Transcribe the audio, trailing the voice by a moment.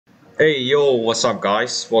Hey yo, what's up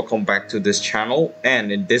guys? Welcome back to this channel,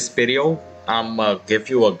 and in this video I'm give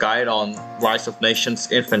you a guide on Rise of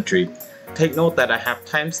Nations Infantry. Take note that I have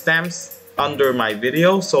timestamps under my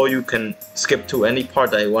video so you can skip to any part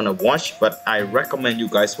that you want to watch, but I recommend you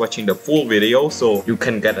guys watching the full video so you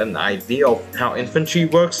can get an idea of how infantry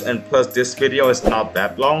works, and plus this video is not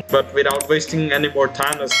that long. But without wasting any more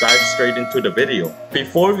time, let's dive straight into the video.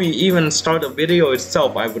 Before we even start the video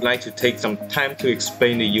itself, I would like to take some time to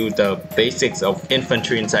explain to you the basics of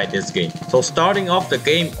infantry inside this game. So starting off the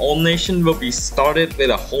game, all nation will be started with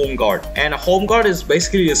a home guard, and a home guard is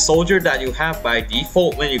basically a soldier that you have by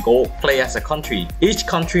default when you go play as a country. Each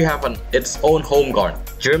country have its own home guard.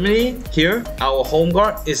 Germany, here, our home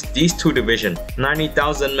guard is these two divisions,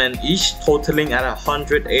 90,000 men each, totaling at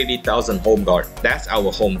 180,000 home guard. That's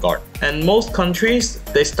our home guard. And most countries,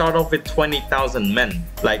 they start off with 20,000 men,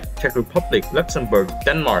 like Czech Republic, Luxembourg,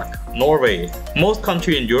 Denmark, Norway. Most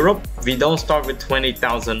countries in Europe, we don't start with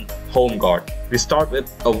 20,000 home guard. We start with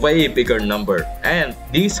a way bigger number. And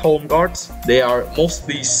these home guards, they are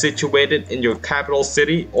mostly situated in your capital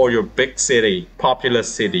city or your big city,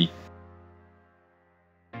 populous city.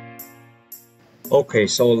 Okay,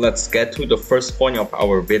 so let's get to the first point of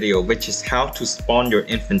our video, which is how to spawn your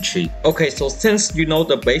infantry. Okay, so since you know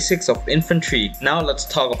the basics of infantry, now let's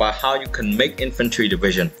talk about how you can make infantry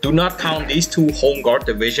division. Do not count these two home guard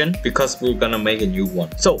division because we're gonna make a new one.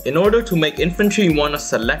 So in order to make infantry, you wanna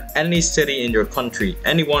select any city in your country.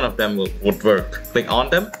 Any one of them would work. Click on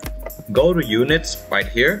them, go to units right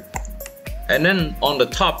here, and then on the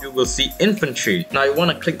top you will see infantry. Now you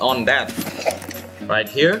wanna click on that right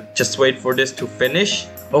here. Just wait for this to finish.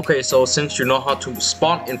 Okay, so since you know how to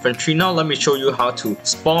spawn infantry, now let me show you how to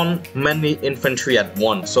spawn many infantry at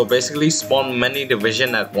once. So basically spawn many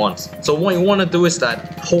division at once. So what you want to do is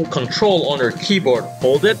that hold control on your keyboard,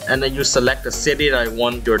 hold it, and then you select the city that you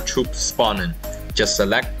want your troops to spawn in. Just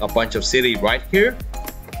select a bunch of city right here.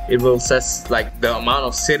 It will says like the amount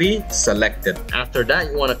of city selected. After that,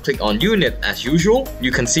 you want to click on unit as usual.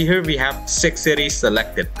 You can see here we have 6 cities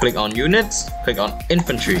selected. Click on units, click on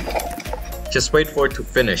infantry. Just wait for it to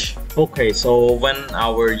finish. Okay, so when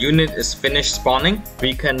our unit is finished spawning,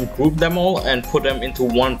 we can group them all and put them into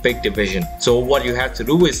one big division. So what you have to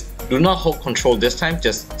do is do not hold control this time,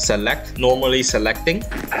 just select, normally selecting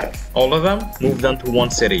all of them, move them to one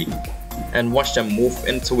city, and watch them move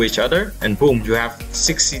into each other, and boom, you have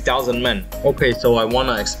 60,000 men. Okay, so I want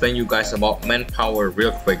to explain you guys about manpower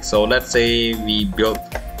real quick. So let's say we built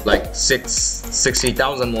like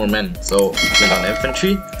 60,000 more men. So click on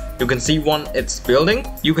infantry. You can see one, it's building.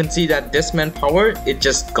 You can see that this manpower, it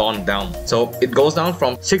just gone down. So it goes down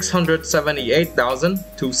from 678,000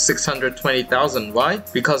 to 620,000. Why?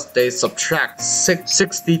 Because they subtract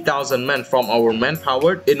 60,000 men from our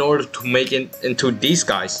manpower in order to make it into these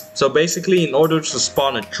guys. So basically, in order to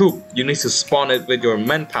spawn a troop, you need to spawn it with your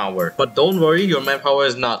manpower. But don't worry, your manpower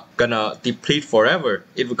is not gonna deplete forever.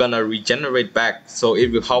 It's gonna regenerate back. So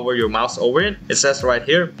if you hover your mouse over it, it says right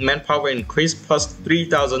here, manpower increase plus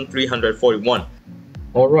 3,341.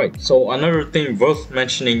 Alright, so another thing worth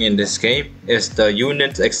mentioning in this game is the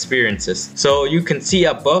unit experiences. So you can see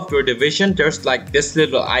above your division, there's like this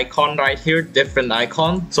little icon right here, different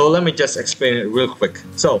icon. So let me just explain it real quick.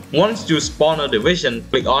 So once you spawn a division,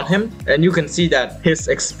 click on him, and you can see that his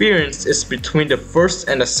experience is between the first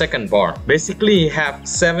and the second bar. Basically, he have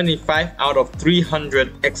 75 out of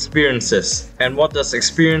 300 experiences. And what does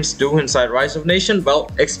experience do inside Rise of Nation?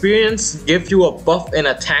 Well, experience gives you a buff in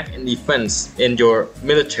attack and defense in your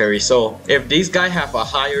military. So if these guys have a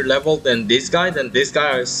higher level than this guy, then this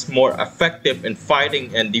guy is more effective in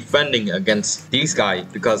fighting and defending against these guys,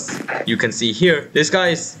 because you can see here this guy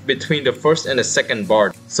is between the first and the second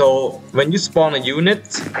bar. So when you spawn a unit,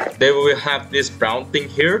 they will have this brown thing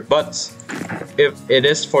here, but if it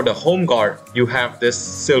is for the home guard, you have this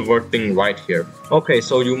silver thing right here. Okay,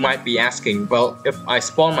 so you might be asking, well, if I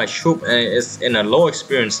spawn my troop and it's in a low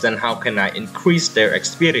experience, then how can I increase their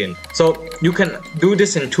experience? So you can do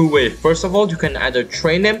this in two ways. First of all, you can either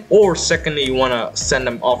train them, or secondly, you want to send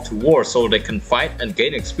them off to war so they can fight and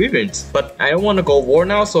gain experience. But I don't want to go war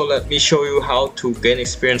now, so let me show you how to gain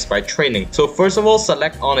experience by training. So first of all,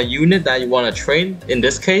 select on a unit that you want to train. In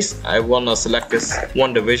this case, I want to select this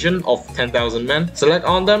one division of 10,000 men. Select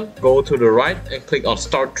on them, go to the right and click on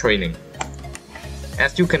start training.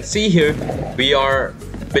 As you can see here, we are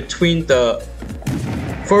between the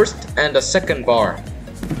first and the second bar.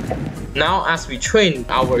 Now as we train,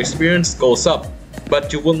 our experience goes up,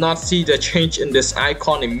 but you will not see the change in this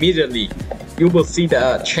icon immediately. You will see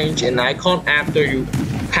the change in icon after you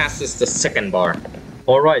passes the second bar.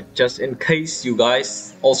 Alright, just in case you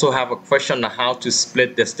guys also have a question on how to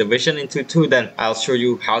split this division into two, then I'll show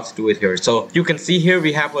you how to do it here. So you can see here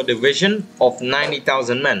we have a division of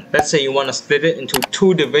 90,000 men. Let's say you want to split it into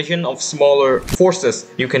two divisions of smaller forces.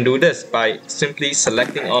 You can do this by simply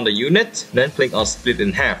selecting on the unit, then click on split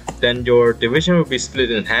in half. Then your division will be split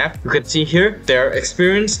in half. You can see here their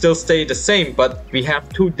experience still stay the same, but we have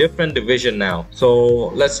two different divisions now. So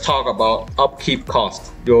let's talk about upkeep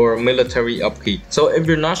cost, your military upkeep. So if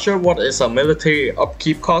you're not sure what is a military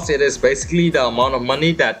upkeep cost, it is basically the amount of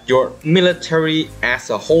money that your military as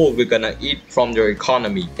a whole we're gonna eat from your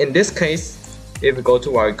economy. In this case, if we go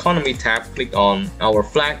to our economy tab, click on our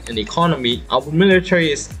flag and economy, our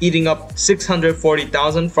military is eating up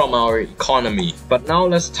 640,000 from our economy. But now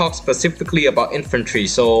let's talk specifically about infantry.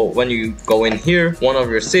 So when you go in here, one of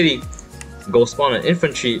your city, go spawn an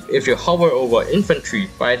infantry. If you hover over infantry,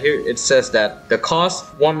 right here it says that the cost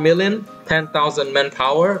 1 million, 10,000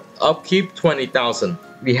 manpower, upkeep 20,000.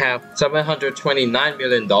 We have $729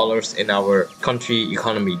 million in our country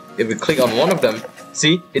economy. If we click on one of them,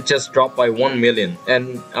 see, it just dropped by 1 million,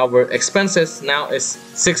 and our expenses now is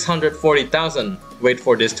 640,000. Wait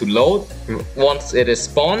for this to load. Once it is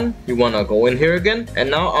spawned, you wanna go in here again,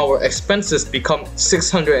 and now our expenses become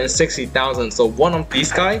 660,000. So one of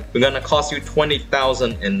these guys, we're gonna cost you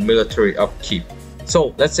 20,000 in military upkeep.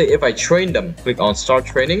 So let's say if I train them, click on start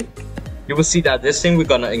training, you will see that this thing we're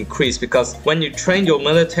gonna increase, because when you train your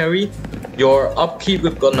military, your upkeep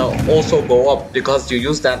is gonna also go up because you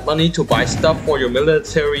use that money to buy stuff for your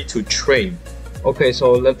military to train. Okay,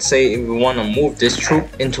 so let's say if we want to move this troop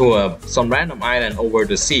into some random island over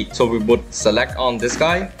the sea, so we would select on this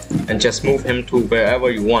guy and just move him to wherever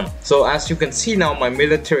you want. So as you can see now, my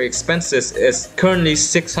military expenses is currently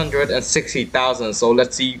 660,000. So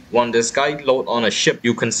let's see, when this guy load on a ship,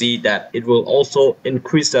 you can see that it will also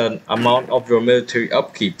increase the amount of your military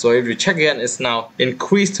upkeep. So if you check again, it's now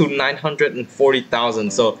increased to 940,000.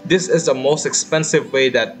 So this is the most expensive way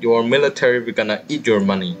that your military will gonna eat your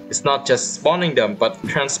money. It's not just spawning them, but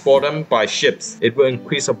transport them by ships. It will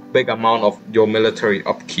increase a big amount of your military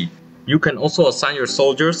upkeep. You can also assign your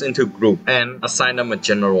soldiers into group and assign them a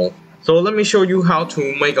general. So let me show you how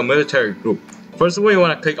to make a military group. First of all, you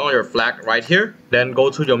want to click on your flag right here, then go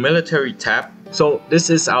to your military tab. So this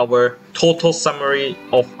is our total summary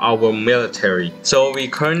of our military. So we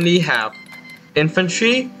currently have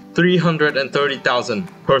infantry 330,000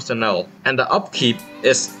 personnel, and the upkeep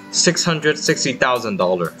is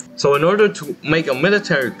 $660,000. So in order to make a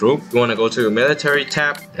military group, you want to go to your military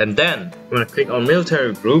tab, and then you want to click on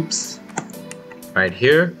military groups right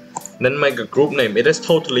here, then make a group name. It is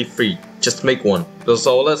totally free, just make one.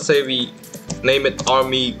 So let's say we name it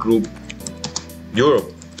Army Group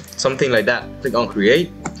Europe, something like that. Click on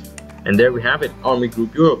create, and there we have it, Army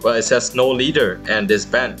Group Europe, but it says no leader and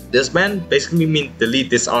disband. Disband basically means delete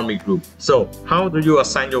this army group. So how do you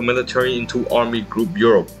assign your military into Army Group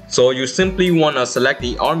Europe? So you simply want to select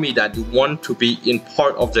the army that you want to be in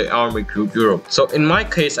part of the Army Group Europe. So in my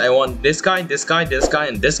case, I want this guy, this guy, this guy,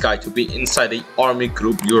 and this guy to be inside the Army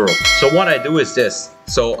Group Europe. So what I do is this.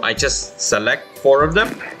 So I just select 4 of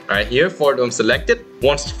them right here, 4 of them selected.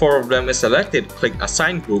 Once 4 of them is selected, click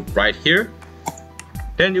assign group right here.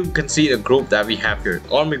 Then you can see the group that we have here,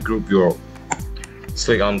 Army Group Europe.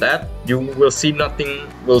 Click on that. You will see nothing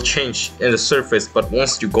will change in the surface, but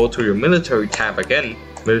once you go to your military tab again,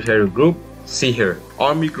 military group, see here,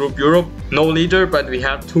 Army Group Europe, no leader, but we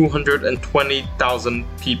have 220,000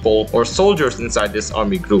 people or soldiers inside this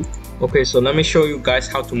army group. Okay, so let me show you guys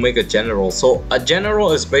how to make a general. So a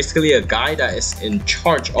general is basically a guy that is in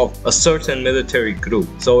charge of a certain military group.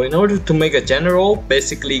 So in order to make a general,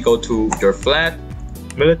 basically go to your flag,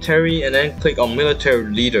 military, and then click on military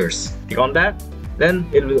leaders. Click on that, then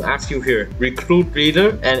it will ask you here recruit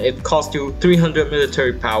leader, and it costs you 300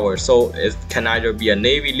 military power. So it can either be a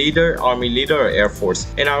navy leader, army leader, or air force.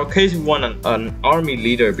 In our case, we want an army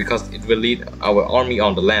leader because it will lead our army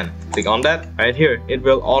on the land. Click on that right here, it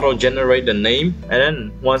will auto generate the name, and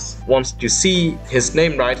then once you see his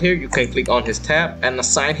name right here, you can click on his tab and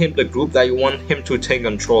assign him the group that you want him to take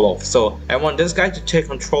control of. So I want this guy to take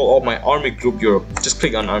control of my Army Group Europe. Just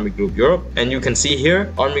click on Army Group Europe, and you can see here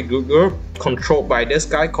Army Group Europe controlled by this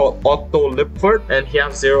guy called Otto Lipford, and he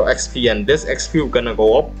has 0 XP, and this XP will gonna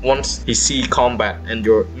go up once he see combat, and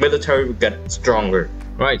your military will get stronger.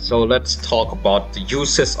 Right, so let's talk about the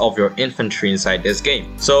uses of your infantry inside this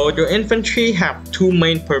game. So your infantry have two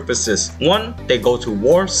main purposes. One, they go to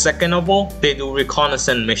war. Second of all, they do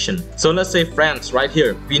reconnaissance mission. So let's say France right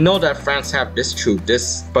here. We know that France have this troop,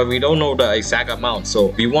 but we don't know the exact amount.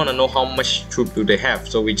 So we want to know how much troop do they have.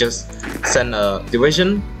 So we just send a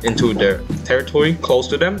division into their territory close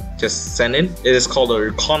to them. Just send in. It is called a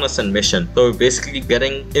reconnaissance mission. So we're basically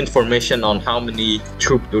getting information on how many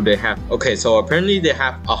troops do they have. Okay, so apparently they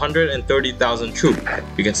have 130,000 troops.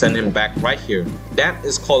 We can send him back right here. That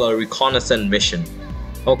is called a reconnaissance mission.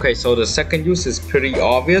 Okay, so the second use is pretty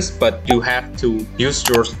obvious, but you have to use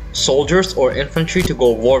your soldiers or infantry to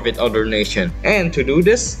go war with other nation. And to do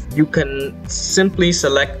this, you can simply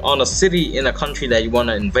select on a city in a country that you want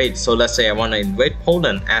to invade. So let's say I want to invade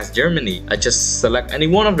Poland as Germany. I just select any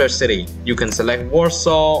one of their city. You can select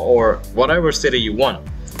Warsaw or whatever city you want.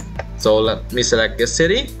 So let me select this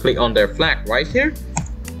city, click on their flag right here.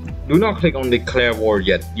 Do not click on declare war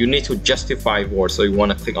yet. You need to justify war. So you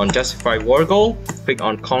want to click on justify war goal, click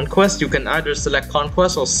on conquest. You can either select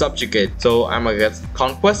conquest or subjugate. So I'm gonna get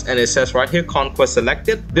conquest and it says right here conquest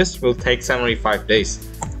selected. This will take 75 days.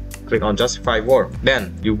 Click on justify war.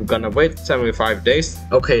 Then you're gonna wait 75 days.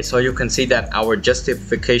 Okay, so you can see that our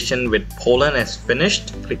justification with Poland is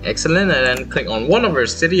finished. Click excellent and then click on one of our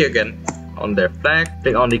city again. On their flag,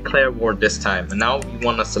 click on declare war this time, and now you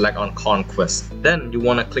want to select on conquest. Then you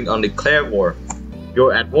want to click on declare war.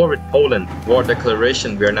 You're at war with Poland. War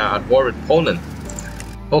declaration. We are now at war with Poland.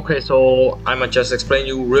 Okay, so I'ma just explain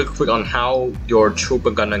you real quick on how your troop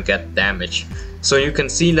are gonna get damaged. So you can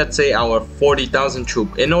see, let's say our 40,000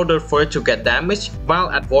 troop. In order for it to get damaged while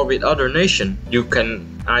at war with other nation, you can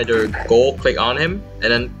either go click on him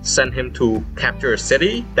and then send him to capture a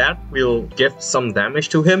city. That will give some damage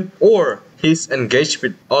to him, or he's engaged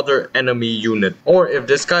with other enemy unit. Or if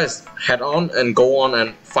this guy's head on and go on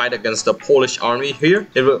and fight against the Polish army here,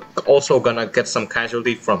 it will also gonna get some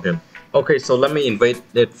casualty from him. Okay, so let me invade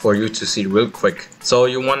it for you to see real quick. So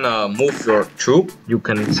you wanna move your troop. You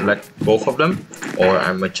can select both of them, or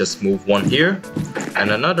I'ma just move one here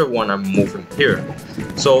and another one I'm moving here.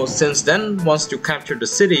 So since then, once you capture the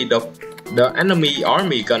city, the enemy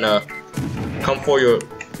army gonna come for your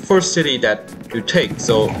first city that you take.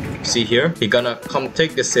 So see here, he gonna come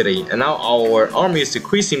take the city, and now our army is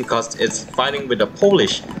decreasing because it's fighting with the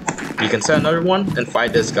Polish. We can send another one and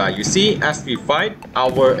fight this guy. You see, as we fight,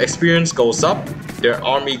 our experience goes up, their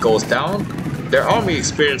army goes down. Their army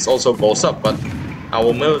experience also goes up, but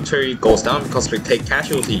our military goes down because we take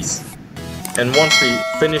casualties. And once we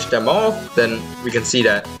finish them off, then we can see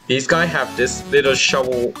that these guys have this little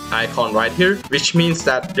shovel icon right here, which means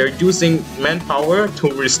that they're using manpower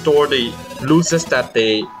to restore the losses that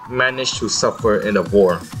they managed to suffer in the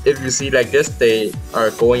war. If you see like this, they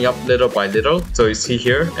are going up little by little. So you see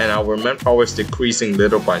here, and our manpower is decreasing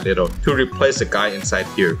little by little to replace the guy inside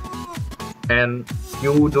here. And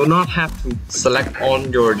you do not have to select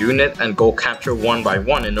on your unit and go capture one by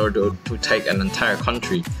one in order to take an entire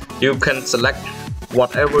country. You can select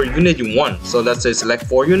whatever unit you want. So let's say select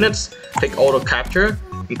 4 units, click auto capture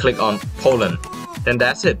and click on Poland. Then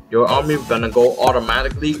that's it. Your army is gonna go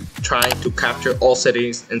automatically trying to capture all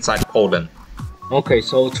cities inside Poland. Okay,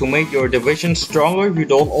 so to make your division stronger, you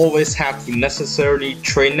don't always have to necessarily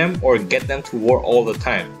train them or get them to war all the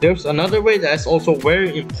time. There's another way that's also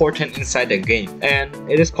very important inside the game, and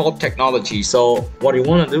it is called technology. So what you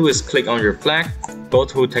want to do is click on your flag, go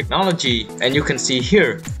to technology, and you can see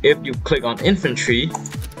here, if you click on infantry,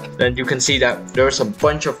 then you can see that there's a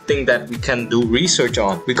bunch of things that we can do research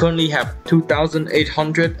on. We currently have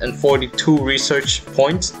 2,842 research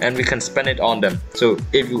points and we can spend it on them. So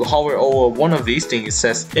if you hover over one of these things, it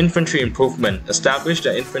says infantry improvement, establish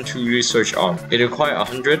the infantry research arm. It requires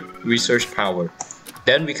 100 research power.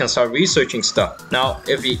 Then we can start researching stuff. Now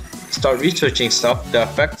if we start researching stuff, the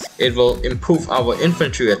effects, it will improve our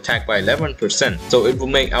infantry attack by 11%. So it will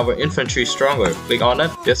make our infantry stronger. Click on it.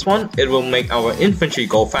 This one, it will make our infantry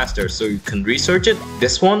go faster, so you can research it.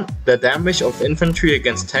 This one, the damage of infantry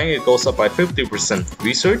against tank, it goes up by 50%.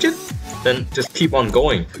 Research it, then just keep on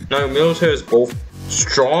going. Now your military is both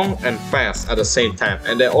strong and fast at the same time,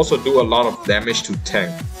 and they also do a lot of damage to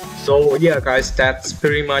tank. So yeah guys, that's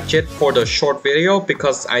pretty much it for the short video,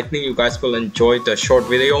 because I think you guys will enjoy the short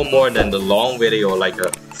video more than the long video, like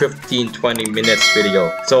a 15-20 minutes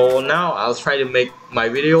video. So now I'll try to make my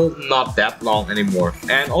video not that long anymore.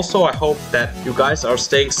 And also I hope that you guys are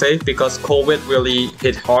staying safe, because COVID really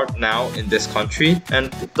hit hard now in this country.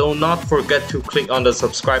 And do not forget to click on the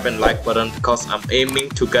subscribe and like button, because I'm aiming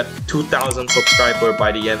to get 2,000 subscribers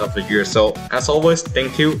by the end of the year. So as always,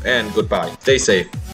 thank you and goodbye. Stay safe.